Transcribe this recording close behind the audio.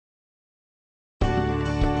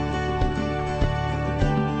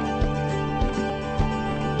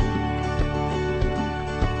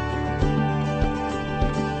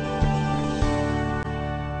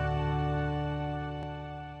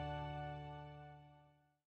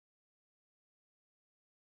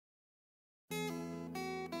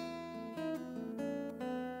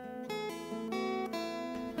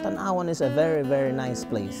Tanuan is a very, very nice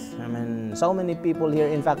place. I mean, so many people here,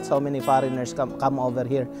 in fact, so many foreigners come over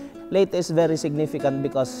here. Leyte is very significant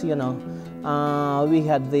because, you know, we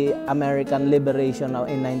had the American liberation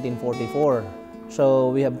in 1944. So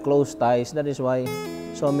we have close ties. That is why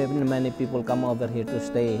so many people come over here to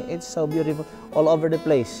stay. It's so beautiful all over the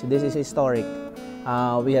place. This is historic.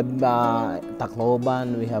 We have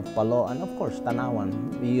Tacloban, we have Palo, and of course Tanuan.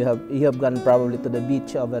 You have gone probably to the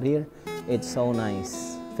beach over here. It's so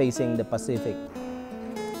nice, facing the Pacific.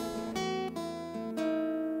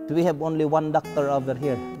 We have only one doctor over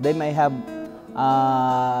here. They may have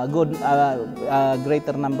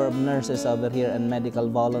greater number of nurses over here and medical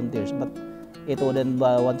volunteers, but it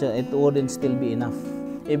wouldn't still be enough.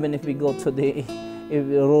 Even if we go to the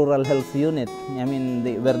rural health unit, I mean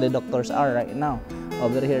where the doctors are right now,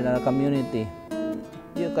 over here in our community,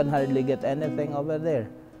 you can hardly get anything over there.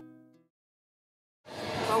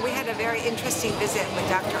 Well, we had a very interesting visit with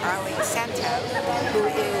Dr. Arlene Santo, who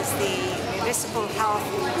is the Municipal Health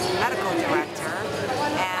Medical Director,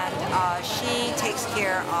 and she takes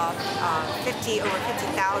care of over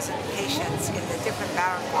 50,000 patients in the different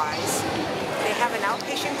barangays. They have an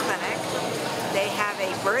outpatient clinic. They have a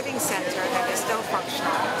birthing center that is still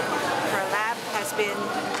functional. Her lab has been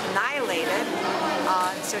annihilated,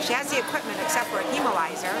 so she has the equipment except for a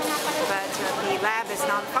hemolyzer, but the lab is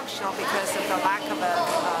non-functional because of the lack of a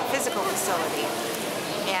physical facility.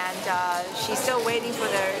 And she's still waiting for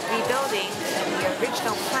the rebuilding. The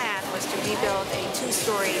original plan was to rebuild a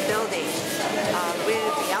 2-story building with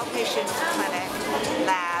the outpatient clinic,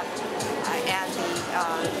 lab, and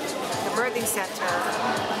the birthing center,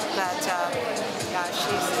 but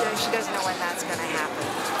she doesn't know when that's going to happen.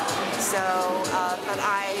 So, but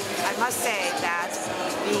I must say that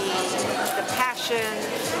the passion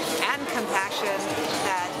and compassion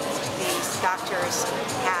that these doctors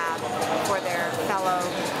have for their fellow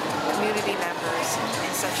community members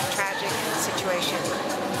in such a tragic situation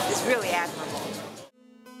is really admirable.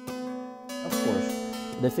 Of course,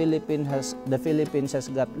 the Philippines has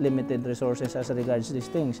got limited resources as regards these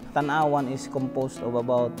things. Tanuan is composed of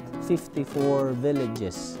about 54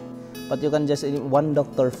 villages, but you can just one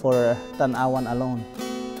doctor for Tanuan alone.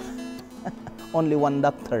 Only one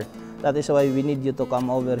doctor. That is why we need you to come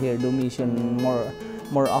over here, do mission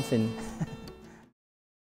more often.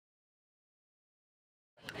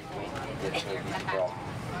 From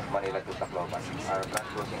Manila to Tacloban. Our plant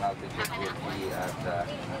closing altitude will be at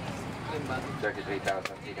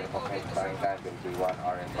 33,000 feet, and approximate flying time will be 1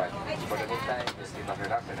 hour and 5 minutes. For the meantime, just sit back,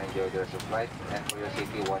 relax, and enjoy the rest of flight. And for your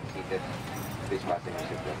safety, one seated, please fasten your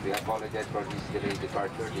seatbelt. We apologize for this delayed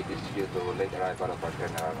departure. It is due to late arrival of our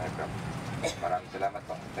turnaround aircraft. Maraming salamat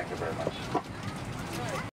po. Thank you very much.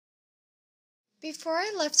 Before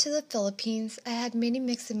I left to the Philippines, I had many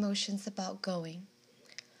mixed emotions about going.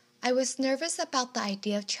 I was nervous about the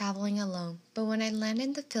idea of traveling alone, but when I landed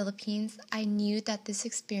in the Philippines, I knew that this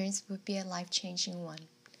experience would be a life-changing one.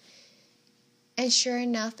 And sure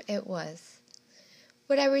enough, it was.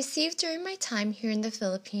 What I received during my time here in the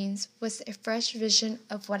Philippines was a fresh vision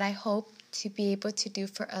of what I hope to be able to do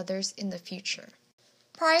for others in the future.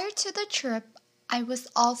 Prior to the trip, I was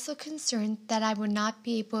also concerned that I would not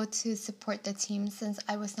be able to support the team since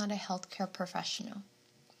I was not a healthcare professional.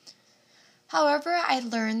 However, I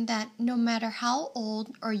learned that no matter how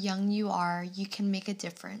old or young you are, you can make a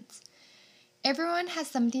difference. Everyone has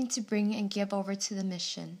something to bring and give over to the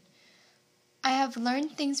mission. I have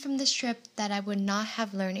learned things from this trip that I would not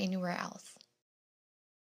have learned anywhere else.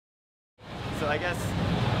 So I guess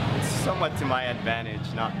it's somewhat to my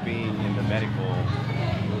advantage not being in the medical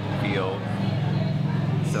field.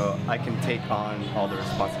 So I can take on all the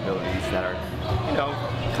responsibilities that are, you know,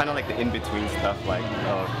 kind of like the in-between stuff, like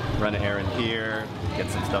run an errand here, get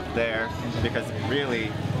some stuff there, because really,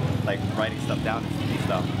 like writing stuff down is key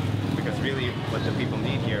stuff. Because really what the people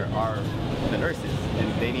need here are the nurses, and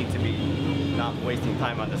they need to be not wasting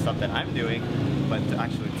time on the stuff that I'm doing, but to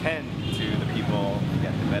actually tend to the people,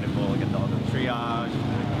 get the medical, get all the triage,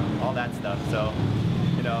 all that stuff. So,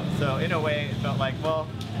 you know, so in a way it felt like, well,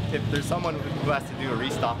 if there's someone who has to do a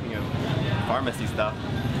restocking of pharmacy stuff,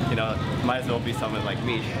 you know, might as well be someone like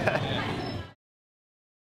me.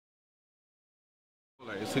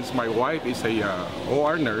 Since my wife is a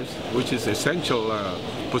OR nurse, which is essential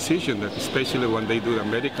position, that especially when they do the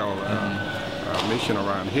medical mission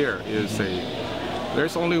around here,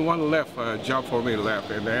 there's only one job for me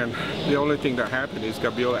left, and then the only thing that happened is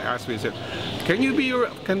Gabriela asked me, said, can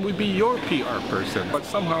we be your PR person? But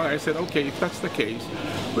somehow I said, okay, if that's the case,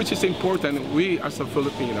 which is important, we as a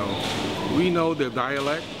Filipino, we know the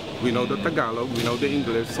dialect, we know the Tagalog, we know the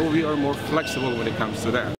English, so we are more flexible when it comes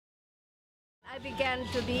to that. I began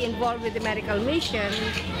to be involved with the medical mission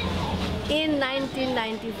in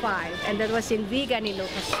 1995, and that was in Vigan,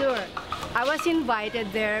 Ilocos Sur. I was invited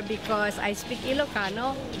there because I speak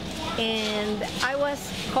Ilocano, and I was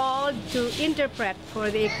called to interpret for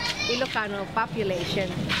the Ilocano population.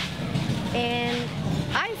 And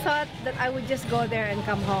I thought that I would just go there and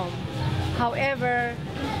come home. However,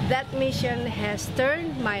 that mission has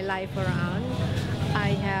turned my life around.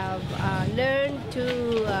 I have learned to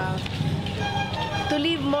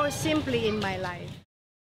live more simply in my life.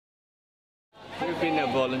 We've been a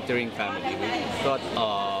volunteering family. We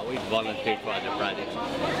thought we'd volunteer for other projects.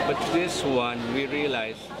 But this one, we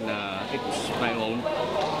realized na it's my own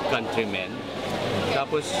countrymen.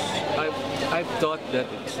 Tapos, I've thought that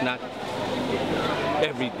it's not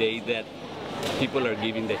every day that people are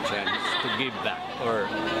given the chance to give back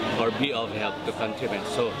or be of help to countrymen.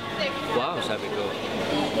 So, wow, sabi ko,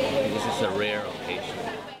 this is a rare occasion.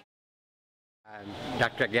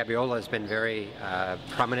 Dr. Gabiola has been very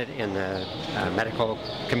prominent in the medical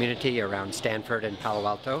community around Stanford and Palo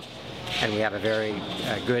Alto, and we have a very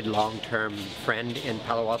good long-term friend in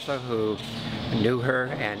Palo Alto who knew her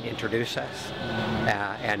and introduced us.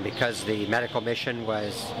 And because the medical mission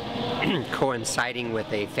was coinciding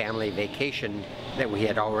with a family vacation that we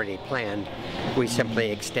had already planned, we simply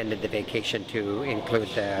extended the vacation to include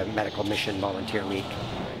the medical mission volunteer week.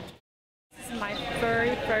 This is my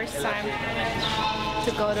very first time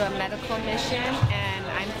to go to a medical mission, and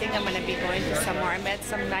I think I'm going to be going to somewhere. I met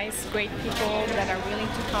some nice, great people that are willing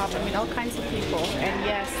to help. I mean, all kinds of people. And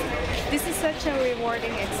yes, this is such a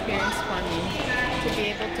rewarding experience for me to be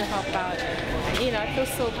able to help out. You know, I feel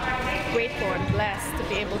so grateful and blessed to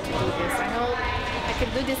be able to do this. I hope I can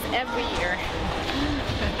do this every year.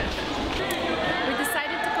 We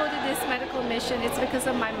decided to go to this medical mission. It's because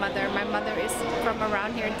of my mother. My mother is from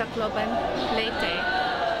around here in Tacloban, Leyte.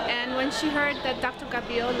 And when she heard that Dr.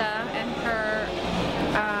 Gabiola and her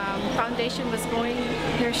foundation was going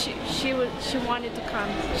here, she wanted to come.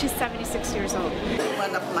 She's 76 years old.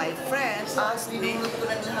 One of my friends asked me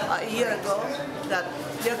a year ago that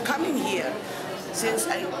they're coming here. Since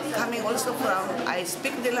I'm coming also from, I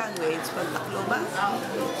speak the language from Tacloban,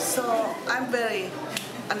 so I'm very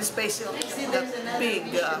unspecial that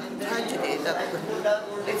big tragedy that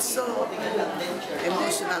it's so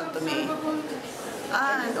emotional to me.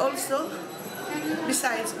 And also,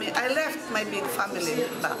 besides me, I left my big family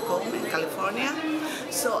back home in California.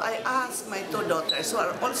 So I asked my two daughters, who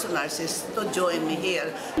are also nurses, to join me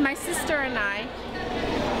here. My sister and I,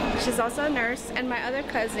 she's also a nurse, and my other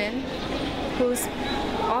cousin, who's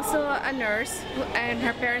also a nurse, and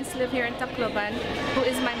her parents live here in Tacloban, who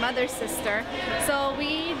is my mother's sister. So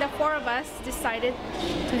we, the four of us, decided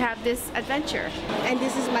to have this adventure. And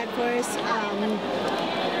this is my first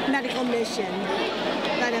medical mission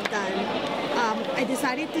that I've done. I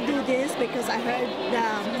decided to do this because I heard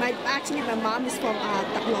actually my mom is from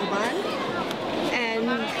Tacloban, and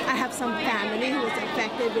I have some family who was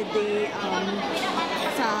affected with the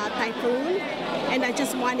typhoon, and I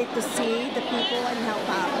just wanted to see the people and help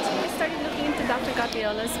out. I started looking into Dr.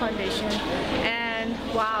 Gabiola's foundation, and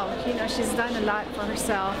wow, you know, she's done a lot for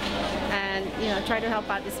herself, and you know, try to help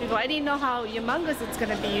out these people. I didn't know how humongous it's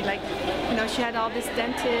gonna be. Like, you know, she had all these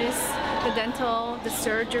dentists, the dental, the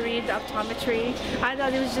surgery, the optometry. I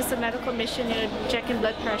thought it was just a medical mission, you know, checking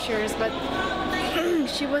blood pressures, but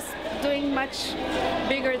she was doing much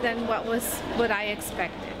bigger than what I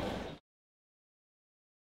expected.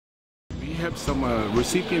 We have some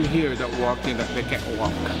recipient here that walk in that they can't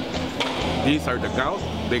walk. These are the gout.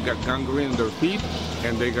 They got gangrene in their feet,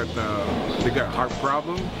 and they got heart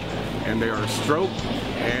problem, and they are stroke.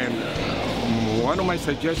 And one of my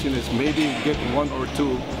suggestions is maybe get one or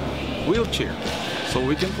two wheelchair, so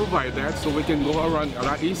we can provide that, so we can go around a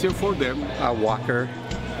lot easier for them. A walker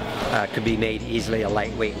could be made easily, a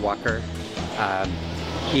lightweight walker.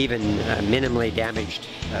 Even minimally damaged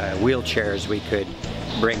wheelchairs we could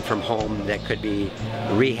bring from home that could be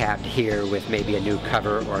rehabbed here with maybe a new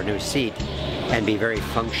cover or a new seat, and be very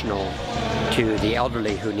functional to the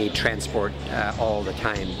elderly who need transport all the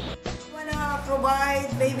time. We want to provide,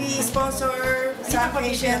 maybe sponsor some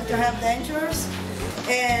patient to have dentures,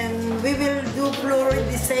 and we will do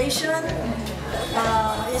fluoridization,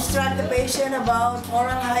 instruct the patient about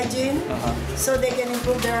oral hygiene, so they can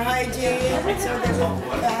improve their hygiene, so they will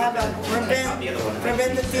have a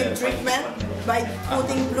preventative treatment by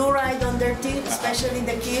putting fluoride on their teeth, especially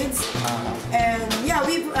the kids. And yeah,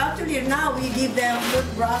 we actually now we give them good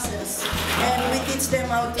process, and we teach them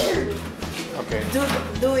how to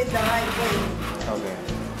do it the right way.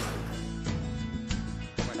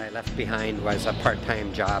 When I left behind was a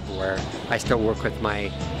part-time job where I still work with my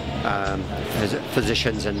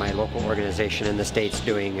physicians in my local organization in the States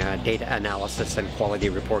doing data analysis and quality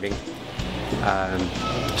reporting.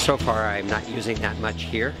 So far I'm not using that much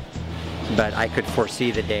here, but I could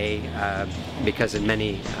foresee the day because in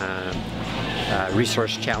many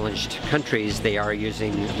resource-challenged countries they are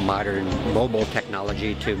using modern mobile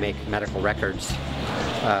technology to make medical records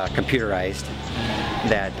computerized,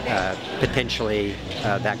 that potentially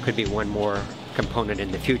that could be one more component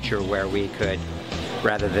in the future where we could,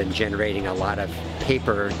 rather than generating a lot of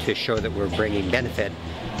paper to show that we're bringing benefit,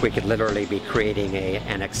 we could literally be creating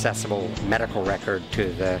an accessible medical record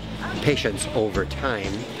to the patients over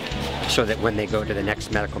time, so that when they go to the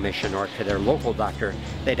next medical mission or to their local doctor,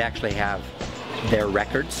 they'd actually have their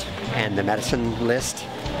records and the medicine list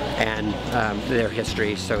and their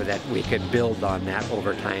history, so that we could build on that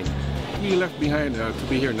over time. We left behind to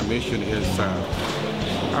be here in the mission is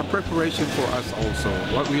our preparation for us also.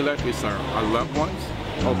 What we left is our loved ones,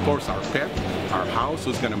 of course our pet, our house,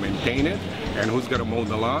 who's going to maintain it, and who's going to mow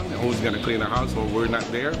the lawn, and who's going to clean the house while we're not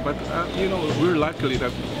there. But you know, we're lucky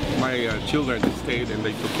that my children stayed and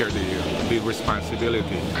they took care of the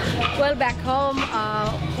responsibility. Well, back home,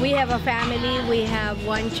 we have a family. We have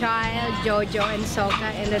one child, Jojo and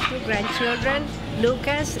Soka, and the two grandchildren,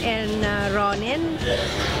 Lucas and Ronin,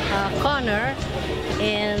 Connor,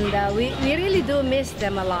 and we really do miss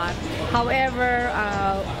them a lot. However,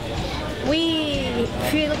 we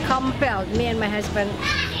feel compelled, me and my husband,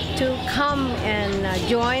 to come and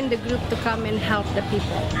join the group to come and help the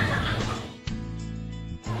people.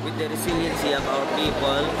 With the resiliency of our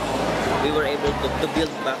people, we were able to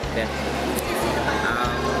build back then.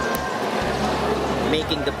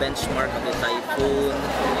 Making the benchmark of the typhoon,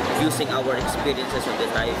 using our experiences of the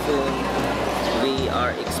typhoon, we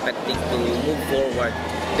are expecting to move forward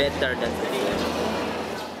better than before.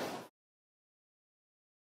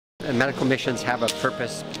 Medical missions have a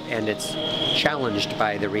purpose, and it's challenged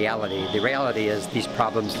by the reality. The reality is these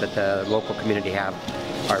problems that the local community have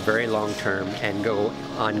are very long-term and go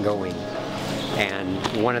ongoing. And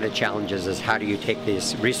one of the challenges is, how do you take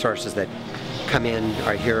these resources that come in,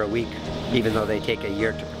 are here a week, even though they take a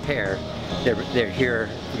year to prepare, they're here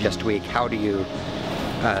just a week. How do you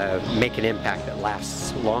make an impact that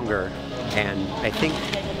lasts longer? And I think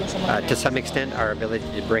to some extent our ability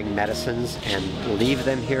to bring medicines and leave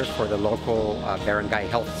them here for the local barangay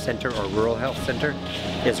health center or rural health center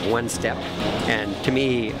is one step. And to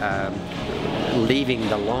me, leaving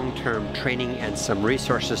the long-term training and some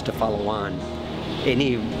resources to follow on,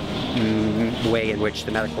 any way in which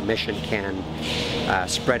the medical mission can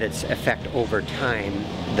spread its effect over time,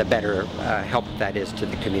 the better help that is to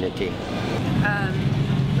the community.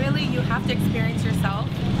 Really, you have to experience yourself.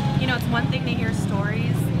 You know, it's one thing to hear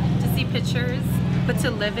stories, to see pictures, but to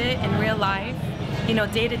live it in real life, you know,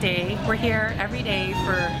 day to day. We're here every day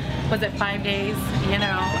for, was it 5 days, you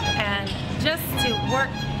know, and just to work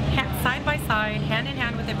side by side, hand in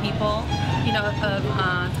hand with the people, you know, of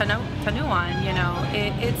Tanuan, you know,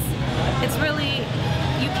 it's really,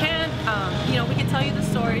 you can't, you know, we can tell you the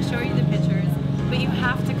story, show you the pictures, but you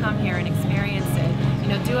have to come here and experience it.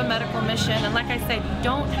 You know, do a medical mission, and like I said, you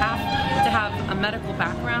don't have to have a medical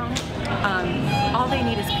background. All they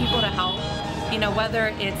need is people to help. You know,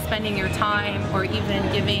 whether it's spending your time or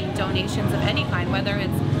even giving donations of any kind, whether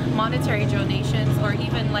it's monetary donations or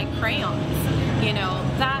even like crayons. You know,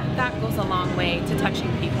 that goes a long way to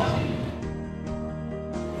touching people.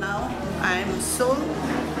 Now I'm so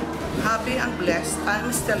happy and blessed.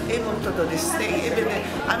 I'm still able to do this thing. Even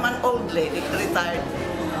if I'm an old lady, retired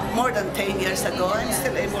more than 10 years ago, I'm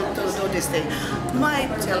still able to do this thing. My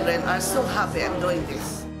children are so happy I'm doing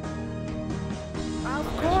this. Of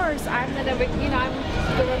course, I'm gonna recommend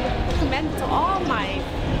to all my,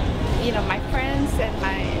 you know, my friends and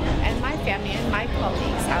my family and my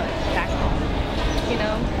colleagues out back home. You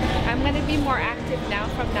know, I'm going to be more active now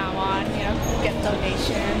from now on, you know, get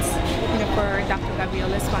donations, you know, for Dr.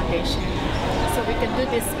 Gabriela's foundation. So we can do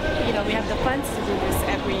this, you know, we have the funds to do this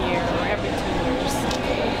every year or every 2 years.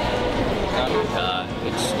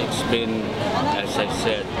 It's been, as I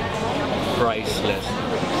said, priceless,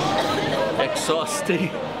 exhausting,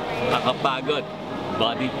 nakapagod,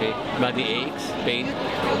 body aches, pain,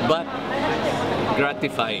 but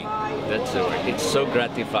gratifying. That's the word. It's so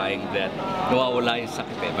gratifying that nawawala yung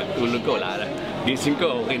sakit eh. Pagtulog ko, wala na. Gising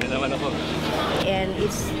ko, okay na naman ako. And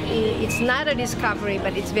it's not a discovery,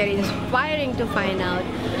 but it's very inspiring to find out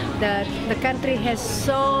that the country has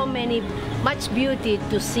so much beauty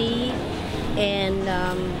to see and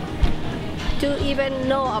to even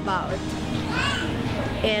know about.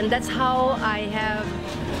 And that's how I have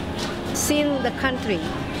seen the country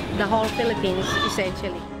the whole Philippines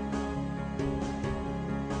essentially.